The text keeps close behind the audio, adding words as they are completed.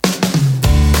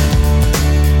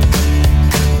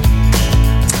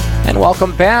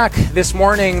Welcome back. This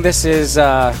morning, this is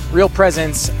Real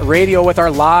Presence Radio with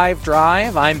our live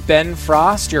drive. I'm Ben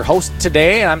Frost, your host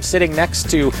today, and I'm sitting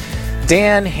next to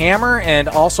Dan Hammer and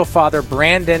also Father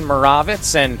Brandon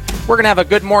Moravitz, and we're going to have a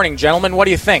good morning, gentlemen. What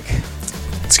do you think?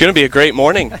 It's going to be a great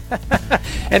morning.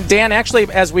 And Dan, actually,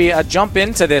 as we jump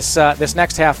into this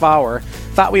next half hour,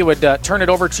 thought we would turn it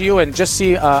over to you and just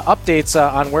see updates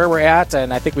on where we're at.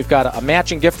 And I think we've got a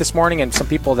matching gift this morning and some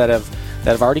people that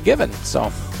have already given.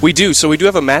 So we do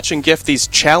have a matching gift, these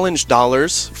challenge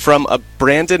dollars from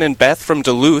Brandon and Beth from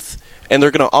Duluth, and they're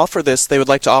going to offer this. They would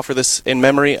like to offer this in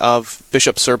memory of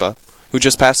Bishop Serba, who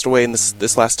just passed away in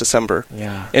this last December.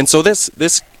 Yeah. And so this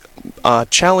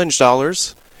challenge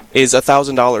dollars is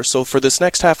 $1,000. So for this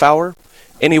next half hour,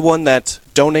 anyone that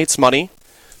donates money,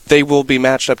 they will be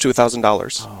matched up to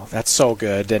 $1,000. Oh, that's so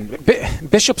good. And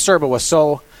Bishop Serba was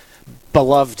so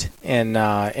beloved in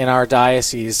our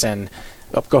diocese. And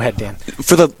go ahead, Dan.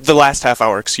 For the last half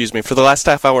hour, For the last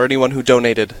half hour, anyone who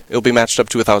donated, it will be matched up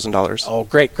to $1,000. Oh,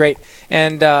 great.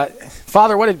 And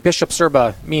Father, what did Bishop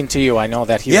Serba mean to you? I know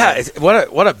that he... Yeah,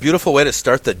 what a beautiful way to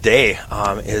start the day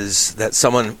is that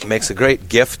someone makes a great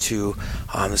gift to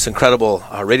this incredible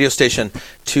radio station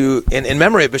in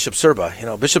memory of Bishop Serba. You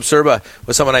know, Bishop Serba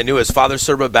was someone I knew as Father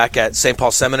Serba back at St.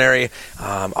 Paul Seminary.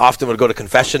 Often would go to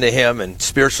confession to him and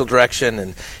spiritual direction,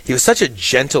 and he was such a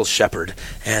gentle shepherd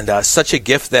and such a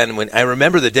gift then. When I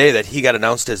remember the day that he got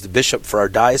announced as the bishop for our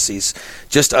diocese,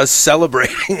 just us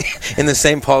celebrating in the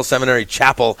St. Paul Seminary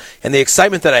chapel, and the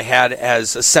excitement that I had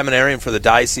as a seminarian for the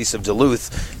Diocese of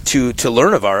Duluth to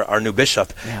learn of our new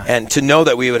bishop, and to know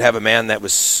that we would have a man that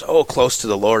was so close to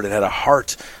the Lord and had a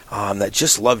heart that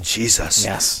just loved Jesus.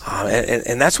 Yes.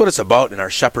 And that's what it's about in our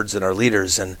shepherds and our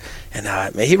leaders. And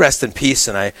may he rest in peace.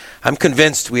 And I'm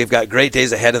convinced we have got great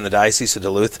days ahead in the Diocese of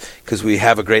Duluth because we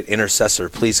have a great intercessor,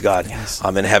 please God,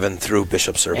 in heaven through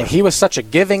Bishop Serba. And he was such a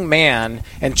giving man.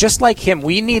 And just like him,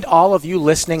 we need all of you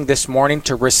listening this morning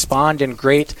to respond in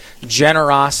great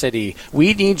generosity.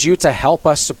 We need you to help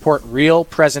us support Real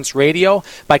Presence Radio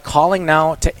by calling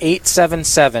now to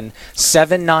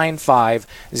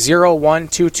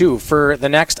 877-795-0122. For the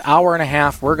next hour and a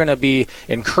half, we're going to be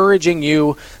encouraging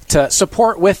you to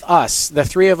support with us. The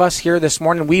three of us here this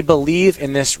morning, we believe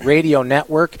in this radio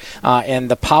network and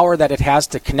the power that it has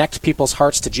to connect people's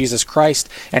hearts to Jesus Christ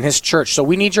and His church. So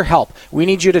we need your help. We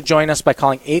need you to join us by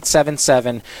calling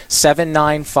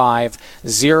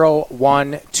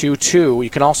 877-795-0122. You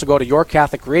can also go to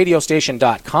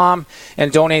yourcatholicradiostation.com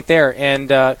and donate there.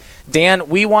 And Dan,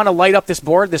 we want to light up this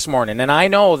board this morning, and I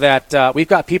know that we've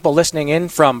got people listening in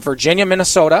from Virginia,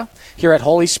 Minnesota, here at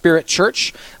Holy Spirit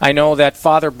Church. I know that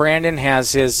Father Brandon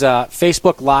has his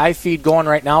Facebook Live feed going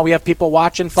right now. We have people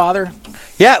watching, Father?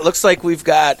 Yeah, it looks like we've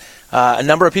got a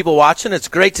number of people watching. It's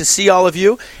great to see all of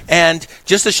you. And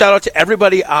just a shout out to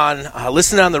everybody on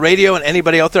listening on the radio and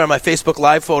anybody out there on my Facebook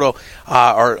Live photo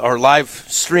or live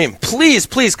stream. Please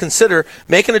consider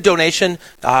making a donation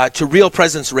to Real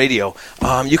Presence Radio.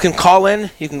 You can call in.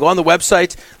 You can go on the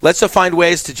website. Let's find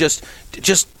ways to just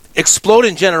explode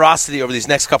in generosity over these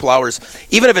next couple hours.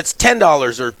 Even if it's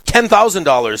 $10 or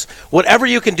 $10,000, whatever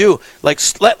you can do, like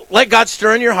let God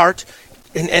stir in your heart.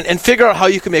 And figure out how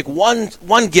you can make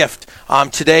one gift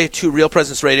today to Real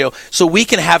Presence Radio so we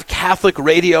can have Catholic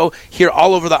radio here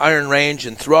all over the Iron Range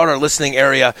and throughout our listening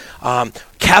area.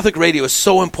 Catholic radio is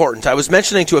so important. I was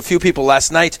mentioning to a few people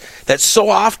last night that so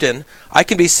often I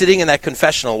can be sitting in that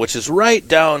confessional, which is right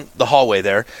down the hallway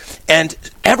there, and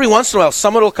every once in a while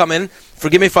someone will come in,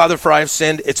 "Forgive me, Father, for I have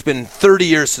sinned. It's been 30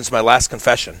 years since my last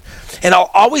confession." And I'll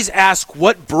always ask,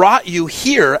 what brought you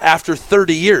here after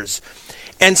 30 years?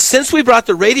 And since we brought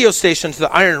the radio station to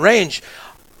the Iron Range,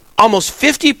 almost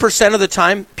 50% of the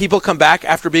time people come back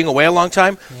after being away a long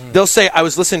time, they'll say, "I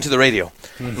was listening to the radio."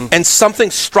 And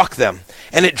something struck them.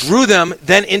 And it drew them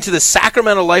then into the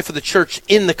sacramental life of the church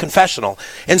in the confessional.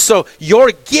 And so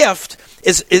your gift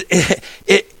is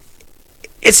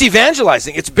it's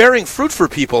evangelizing. It's bearing fruit for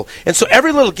people. And so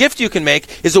every little gift you can make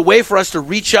is a way for us to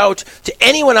reach out to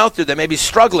anyone out there that may be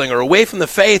struggling or away from the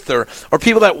faith or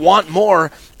people that want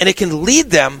more. And it can lead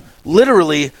them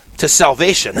literally to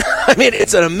salvation. I mean,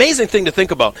 it's an amazing thing to think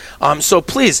about. So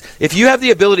please, if you have the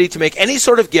ability to make any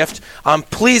sort of gift,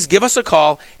 please give us a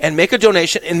call and make a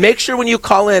donation. And make sure when you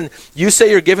call in, you say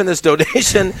you're giving this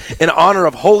donation in honor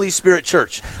of Holy Spirit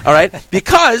Church. All right?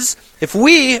 Because if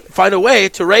we find a way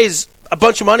to raise a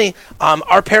bunch of money,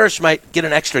 our parish might get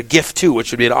an extra gift too,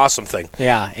 which would be an awesome thing.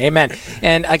 Yeah, amen.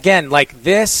 And again, like,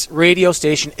 this radio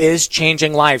station is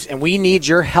changing lives, and we need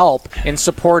your help in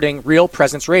supporting Real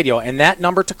Presence Radio. And that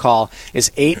number to call is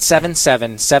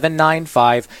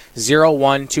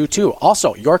 877-795-0122.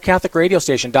 Also,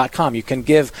 yourcatholicradiostation.com. You can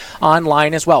give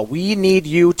online as well. We need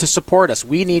you to support us.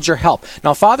 We need your help.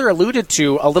 Now, Father alluded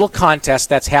to a little contest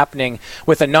that's happening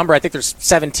with a number, I think there's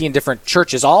 17 different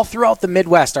churches all throughout the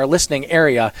Midwest, our listening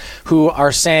area, who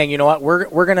are saying, you know what,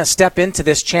 we're going to step into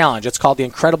this challenge. It's called the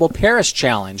Incredible Parish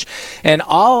Challenge. And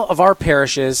all of our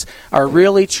parishes are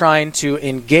really trying to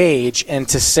engage and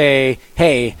to say,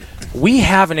 hey, we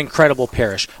have an incredible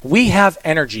parish. We have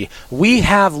energy. We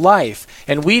have life.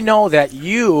 And we know that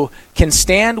you can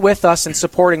stand with us in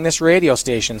supporting this radio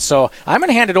station. So I'm going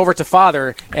to hand it over to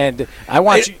Father, and I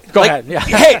want you... Go ahead. Yeah.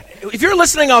 Hey, if you're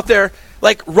listening out there,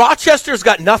 like, Rochester's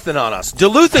got nothing on us.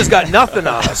 Duluth has got nothing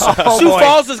on us. Sioux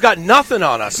Falls has got nothing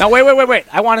on us. Now, wait.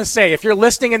 I want to say, if you're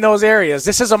listening in those areas,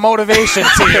 this is a motivation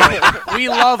to you. We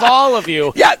love all of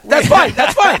you. Yeah, that's fine.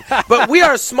 That's fine. But we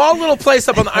are a small little place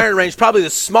up on the Iron Range, probably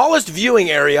the smallest viewing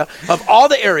area of all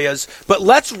the areas. But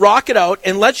let's rock it out,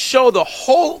 and let's show the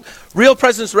whole Real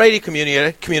Presence Radio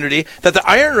community that the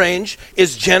Iron Range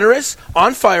is generous,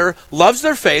 on fire, loves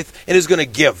their faith, and is going to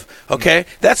give. Okay?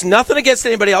 That's nothing against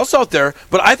anybody else out there,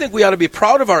 but I think we ought to be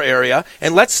proud of our area,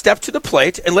 and let's step to the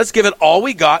plate, and let's give it all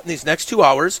we got in these next 2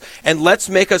 hours, and let's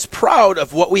make us proud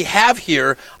of what we have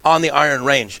here on the Iron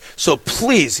Range. So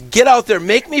please, get out there.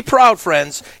 Make me proud,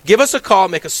 friends. Give us a call.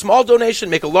 Make a small donation.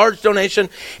 Make a large donation.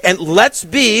 And let's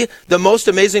be the most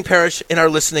amazing parish in our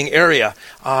listening area.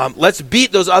 Let's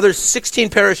beat those other 16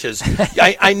 parishes.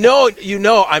 I know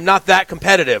I'm not that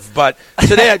competitive, but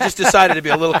today I just decided to be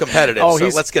a little competitive. So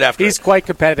let's get after it. He's quite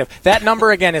competitive. That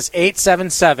number again is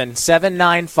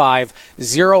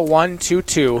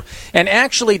 877-795-0122. And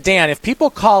actually, Dan, if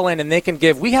people call in and they can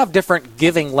give, we have different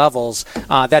giving levels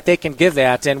that they can give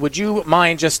at. And would you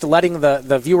mind just letting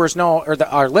the viewers know, or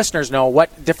our listeners know,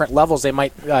 what different levels they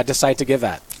might decide to give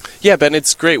at? Yeah, Ben,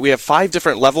 it's great. We have 5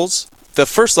 different levels. The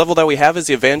first level that we have is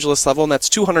the evangelist level, and that's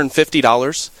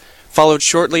 $250. Followed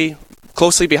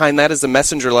closely behind that is the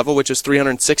messenger level, which is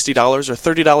 $360 or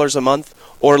 $30 a month,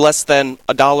 or less than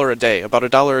 $1 a day, about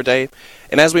 $1 a day.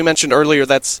 And as we mentioned earlier,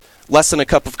 that's less than a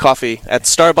cup of coffee at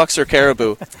Starbucks or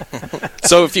Caribou.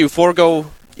 So if you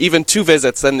forego even 2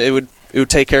 visits, then it would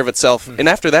take care of itself. And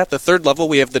after that, the third level,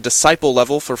 we have the disciple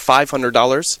level for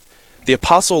 $500, the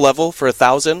apostle level for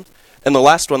 $1,000, and the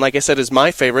last one, like I said, is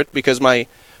my favorite because my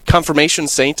confirmation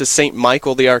saint is Saint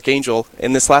Michael the Archangel.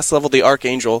 In this last level, the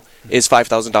Archangel is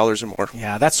 $5,000 or more.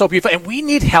 Yeah, that's so beautiful. And we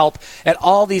need help at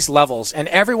all these levels. And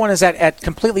everyone is at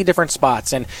completely different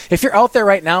spots. And if you're out there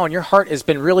right now and your heart has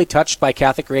been really touched by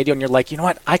Catholic Radio and you're like, you know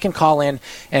what, I can call in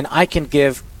and I can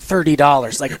give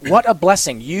 $30. Like, what a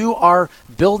blessing. You are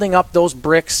building up those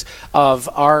bricks of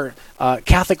our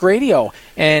Catholic radio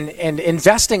and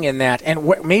investing in that.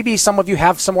 And maybe some of you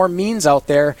have some more means out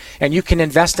there and you can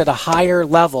invest at a higher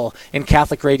level in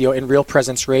Catholic radio, in Real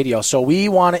Presence Radio. So we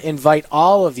want to invite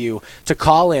all of you to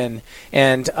call in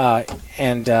and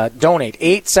donate.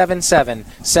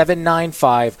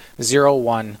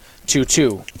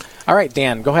 877-795-0122. All right,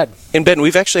 Dan, go ahead. And Ben,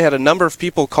 we've actually had a number of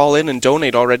people call in and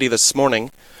donate already this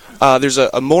morning. There's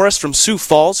a Morris from Sioux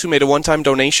Falls who made a one-time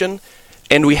donation.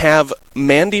 And we have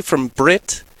Mandy from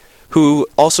Britt, who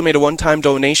also made a one-time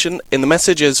donation. And the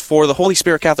message is for the Holy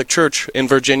Spirit Catholic Church in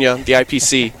Virginia, the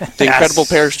IPC, the Incredible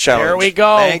Parish Challenge. There we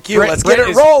go. Thank you. Let's get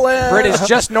it rolling. Britt is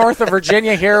just north of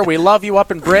Virginia here. We love you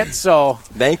up in Britt, so...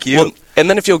 Thank you. Well, and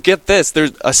then if you'll get this,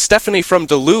 there's a Stephanie from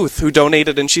Duluth who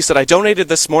donated, and she said, I donated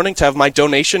this morning to have my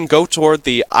donation go toward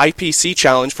the IPC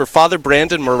Challenge for Father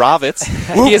Brandon Moravitz.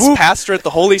 He is pastor at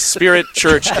the Holy Spirit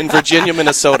Church in Virginia,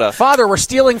 Minnesota. Father, we're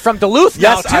stealing from Duluth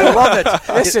now, too. I love it.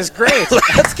 This is great.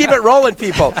 Let's keep it rolling,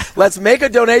 people. Let's make a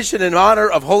donation in honor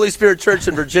of Holy Spirit Church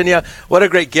in Virginia. What a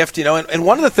great gift, you know. And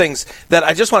one of the things that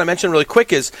I just want to mention really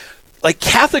quick is, like,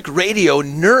 Catholic radio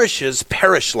nourishes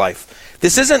parish life.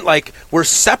 This isn't like we're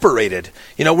separated.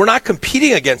 You know, we're not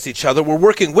competing against each other. We're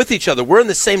working with each other. We're in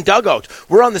the same dugout.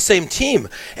 We're on the same team.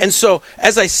 And so,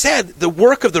 as I said, the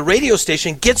work of the radio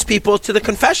station gets people to the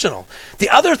confessional. The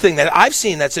other thing that I've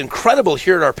seen that's incredible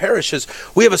here at our parish is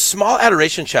we have a small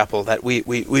adoration chapel that we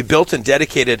built and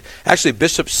dedicated. Actually,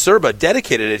 Bishop Serba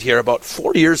dedicated it here about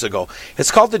 4 years ago. It's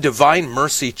called the Divine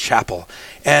Mercy Chapel.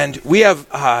 And we have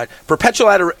perpetual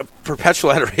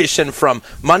adoration from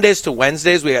Mondays to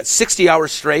Wednesdays. We got 60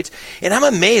 hours straight. And I'm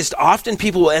amazed. Often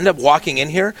people will end up walking in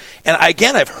here. And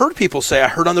again, I've heard people say, I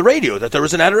heard on the radio that there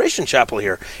was an adoration chapel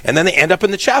here. And then they end up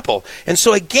in the chapel. And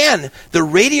so again, the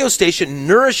radio station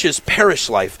nourishes parish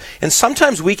life. And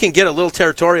sometimes we can get a little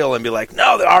territorial and be like,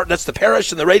 no, that's the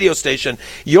parish and the radio station.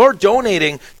 Your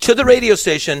donating to the radio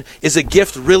station is a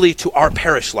gift really to our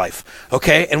parish life.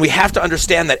 Okay? And we have to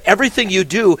understand that everything you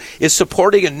do is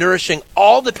supporting and nourishing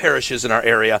all the parishes in our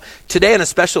area. Today, in a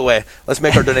special way, let's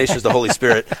make our donations to the Holy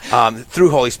Spirit through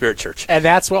Holy Spirit Church. And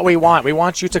that's what we want. We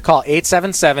want you to call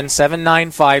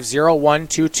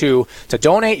 877-795-0122 to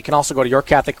donate. You can also go to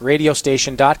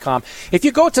yourcatholicradiostation.com. If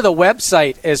you go to the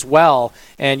website as well,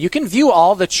 and you can view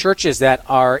all the churches that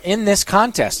are in this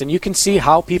contest, and you can see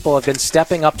how people have been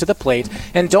stepping up to the plate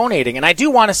and donating. And I do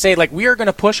want to say, we are going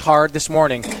to push hard this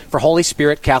morning for Holy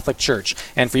Spirit Catholic Church,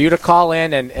 and for you to call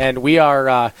in, and we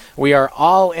are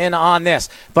all in on this.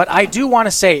 But I do want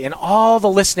to say, in all the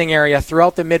listening area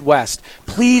throughout the Midwest,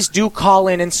 please do call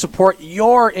in and support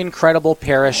your incredible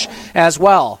parish as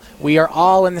well. We are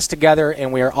all in this together,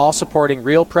 and we are all supporting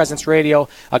Real Presence Radio.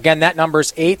 Again, that number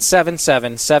is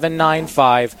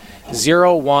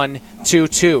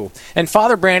 877-795-0122. And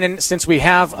Father Brandon, since we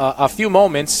have a few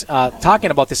moments talking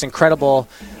about this incredible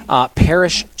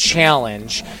parish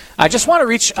challenge, I just want to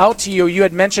reach out to you. You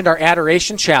had mentioned our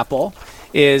Adoration Chapel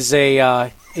is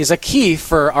a key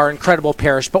for our incredible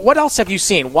parish. But what else have you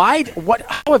seen? How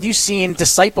have you seen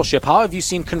discipleship? How have you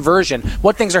seen conversion?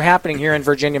 What things are happening here in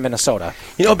Virginia, Minnesota?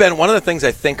 Ben, one of the things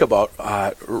I think about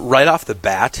right off the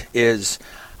bat is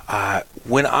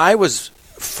when I was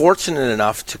fortunate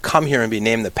enough to come here and be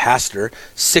named the pastor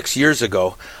 6 years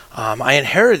ago, I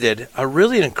inherited a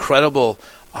really incredible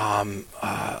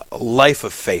life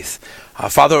of faith.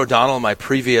 Father O'Donnell, my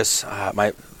previous,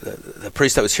 the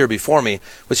priest that was here before me,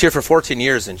 was here for 14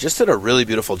 years and just did a really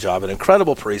beautiful job. An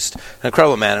incredible priest, an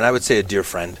incredible man, and I would say a dear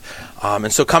friend.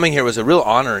 And so coming here was a real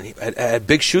honor, and I had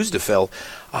big shoes to fill.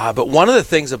 But one of the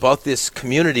things about this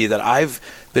community that I've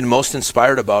been most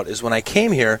inspired about is when I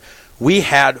came here, we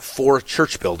had 4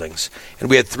 church buildings,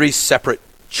 and we had 3 separate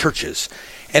churches.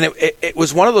 And it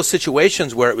was one of those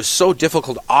situations where it was so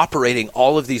difficult operating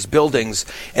all of these buildings.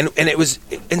 And it was,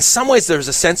 in some ways, there was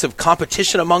a sense of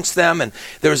competition amongst them, and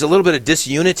there was a little bit of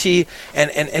disunity.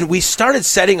 And we started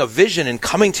setting a vision and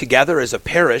coming together as a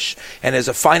parish and as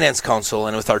a finance council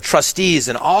and with our trustees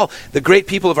and all the great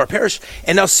people of our parish.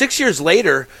 And now 6 years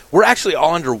later, we're actually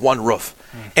all under one roof.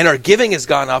 And our giving has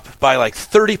gone up by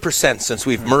 30% since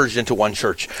we've merged into one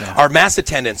church. Yeah. Our mass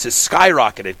attendance has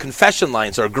skyrocketed. Confession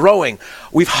lines are growing.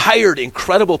 We've hired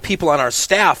incredible people on our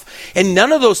staff. And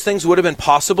none of those things would have been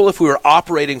possible if we were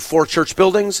operating 4 church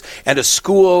buildings and a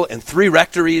school and 3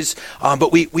 rectories.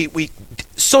 But we,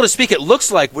 so to speak, it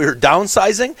looks like we're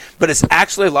downsizing, but it's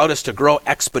actually allowed us to grow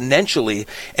exponentially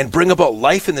and bring about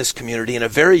life in this community in a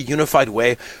very unified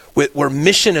way, where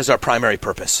mission is our primary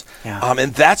purpose. Yeah.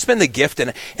 And that's been the gift,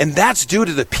 and that's due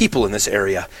to the people in this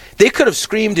area. They could have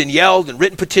screamed and yelled and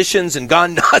written petitions and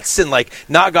gone nuts and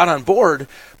not got on board,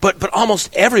 but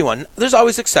almost everyone, there's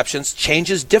always exceptions,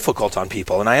 change is difficult on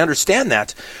people, and I understand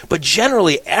that, but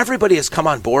generally everybody has come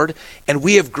on board, and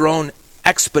we have grown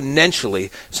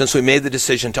exponentially since we made the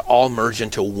decision to all merge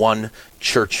into one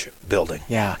church building.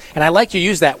 Yeah, and I like you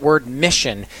use that word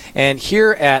mission. And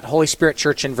here at Holy Spirit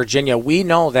Church in Virginia, we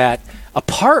know that a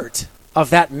part of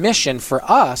that mission for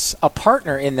us, a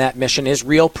partner in that mission, is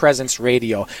Real Presence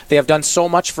Radio. They have done so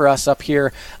much for us up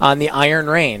here on the Iron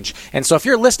Range. And so if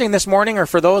you're listening this morning, or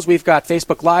for those, we've got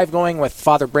Facebook Live going with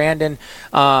Father Brandon,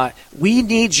 we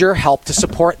need your help to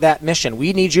support that mission.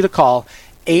 We need you to call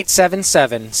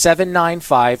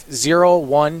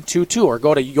 877-795-0122 or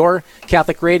go to your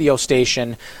Catholic radio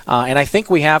station. And I think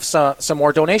we have some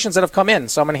more donations that have come in,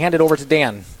 so I'm going to hand it over to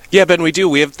Dan. Yeah, Ben, we do.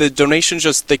 We have the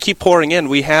donations, they keep pouring in.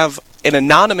 We have an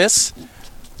anonymous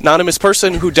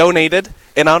person who donated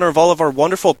in honor of all of our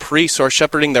wonderful priests who are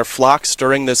shepherding their flocks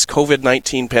during this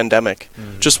COVID-19 pandemic.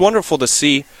 Just wonderful to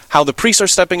see how the priests are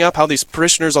stepping up, how these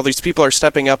parishioners, all these people are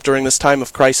stepping up during this time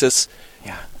of crisis.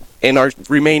 Yeah. And our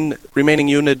remaining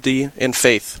unity in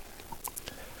faith.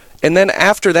 And then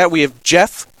after that, we have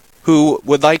Jeff, who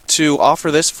would like to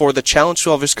offer this for the challenge to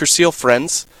all of his Cursil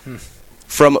friends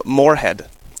from Moorhead.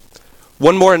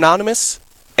 One more anonymous,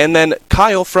 and then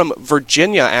Kyle from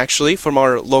Virginia, actually, from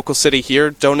our local city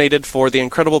here, donated for the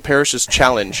Incredible Parishes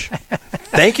Challenge.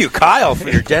 Thank you, Kyle, for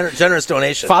your generous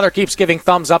donation. Father keeps giving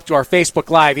thumbs up to our Facebook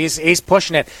Live. He's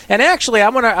pushing it. And actually,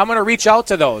 I'm gonna reach out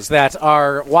to those that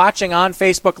are watching on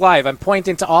Facebook Live. I'm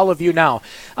pointing to all of you now.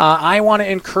 I want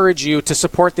to encourage you to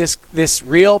support this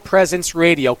Real Presence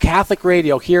Radio, Catholic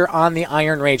radio here on the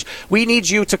Iron Range. We need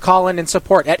you to call in and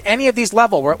support at any of these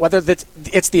levels, whether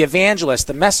it's the evangelist,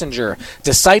 the messenger,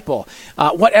 disciple,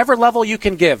 whatever level you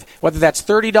can give, whether that's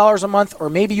 $30 a month or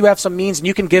maybe you have some means and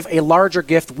you can give a larger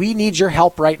gift. We need your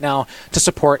help right now to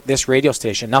support this radio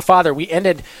station. Now, Father, we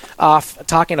ended off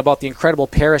talking about the Incredible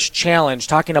Parish Challenge,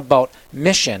 talking about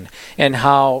mission and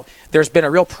how there's been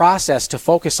a real process to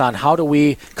focus on how do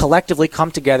we collectively come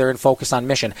together and focus on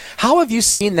mission. How have you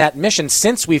seen that mission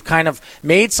since we've kind of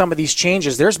made some of these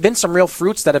changes? There's been some real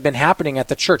fruits that have been happening at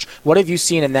the church. What have you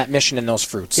seen in that mission and those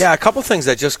fruits? Yeah, a couple things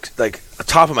that just, like,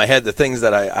 top of my head, the things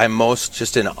that I'm most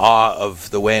just in awe of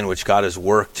the way in which God has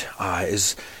worked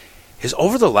is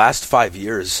over the last 5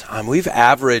 years, we've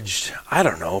averaged, I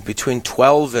don't know, between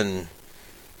 12 and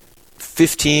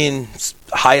 15,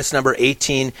 highest number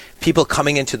 18 people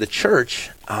coming into the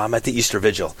church at the Easter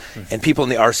Vigil, and people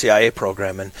in the RCIA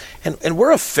program, and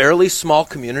we're a fairly small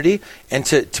community, and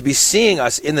to be seeing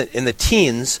us in the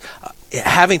teens.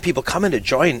 Having people come in to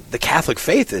join the Catholic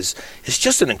faith is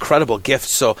just an incredible gift.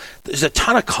 So there's a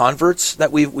ton of converts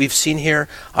that we've seen here.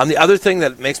 The other thing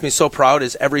that makes me so proud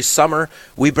is every summer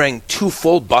we bring 2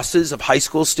 full buses of high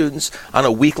school students on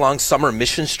a week-long summer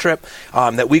missions trip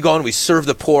that we go and we serve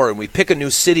the poor, and we pick a new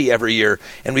city every year,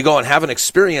 and we go and have an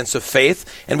experience of faith,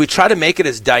 and we try to make it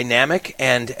as dynamic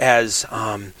and as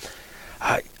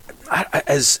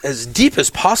deep as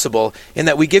possible, in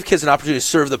that we give kids an opportunity to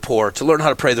serve the poor, to learn how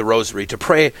to pray the rosary, to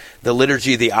pray the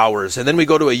liturgy of the hours, and then we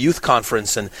go to a youth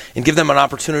conference and give them an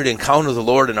opportunity to encounter the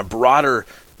Lord in a broader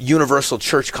universal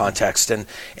church context, and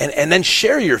then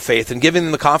share your faith and giving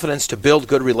them the confidence to build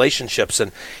good relationships.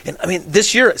 And I mean,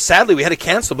 this year, sadly, we had to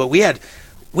cancel, but we had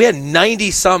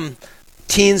 90 some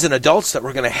teens and adults that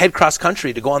were going to head cross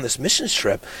country to go on this missions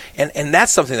trip, and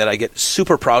that's something that I get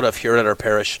super proud of here at our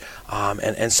parish,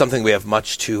 and something we have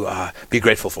much to be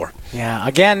grateful for. Yeah,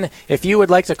 again, if you would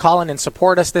like to call in and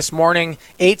support us this morning,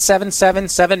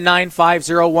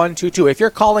 877-795-0122. If you're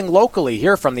calling locally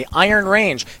here from the Iron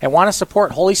Range and want to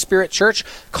support Holy Spirit Church,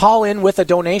 call in with a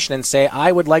donation and say,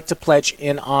 I would like to pledge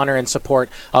in honor and support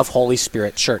of Holy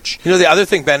Spirit Church. You know, the other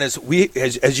thing, Ben, is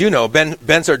as you know,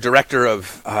 Ben's our director of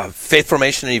faith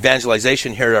formation and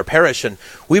evangelization here at our parish, and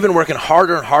we've been working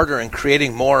harder and harder in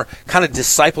creating more kind of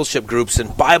discipleship groups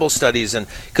and Bible studies, and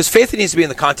because faith needs to be in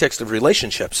the context of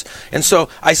relationships. And so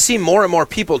I see more and more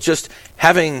people just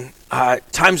having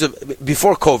times of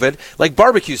before COVID, like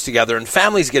barbecues together and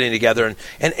families getting together,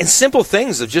 and simple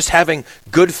things of just having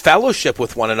good fellowship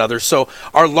with one another. So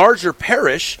our larger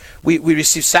parish, we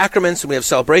receive sacraments and we have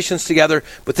celebrations together,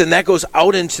 but then that goes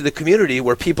out into the community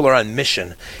where people are on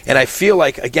mission. And I feel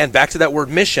like, again, back to that word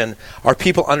mission, our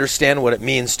people understand what it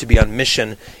means to be on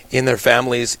mission in their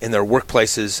families, in their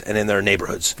workplaces, and in their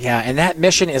neighborhoods. Yeah, and that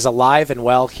mission is alive and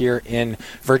well here in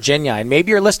Virginia. And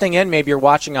maybe you're listening in, maybe you're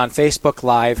watching on Facebook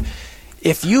Live.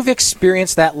 If you've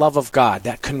experienced that love of God,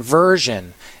 that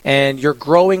conversion, and you're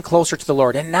growing closer to the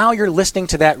Lord, and now you're listening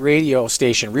to that radio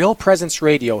station, Real Presence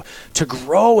Radio, to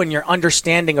grow in your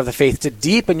understanding of the faith, to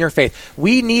deepen your faith,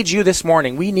 we need you this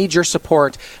morning. We need your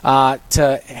support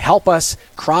to help us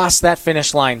cross that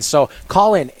finish line. So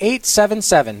call in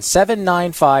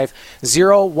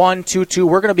 877-795-0122.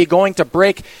 We're going to be going to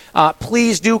break.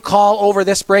 Please do call over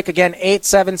this break. Again,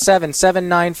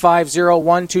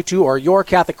 877-795-0122 or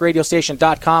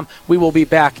yourcatholicradiostation.com. We will be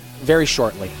back very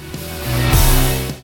shortly.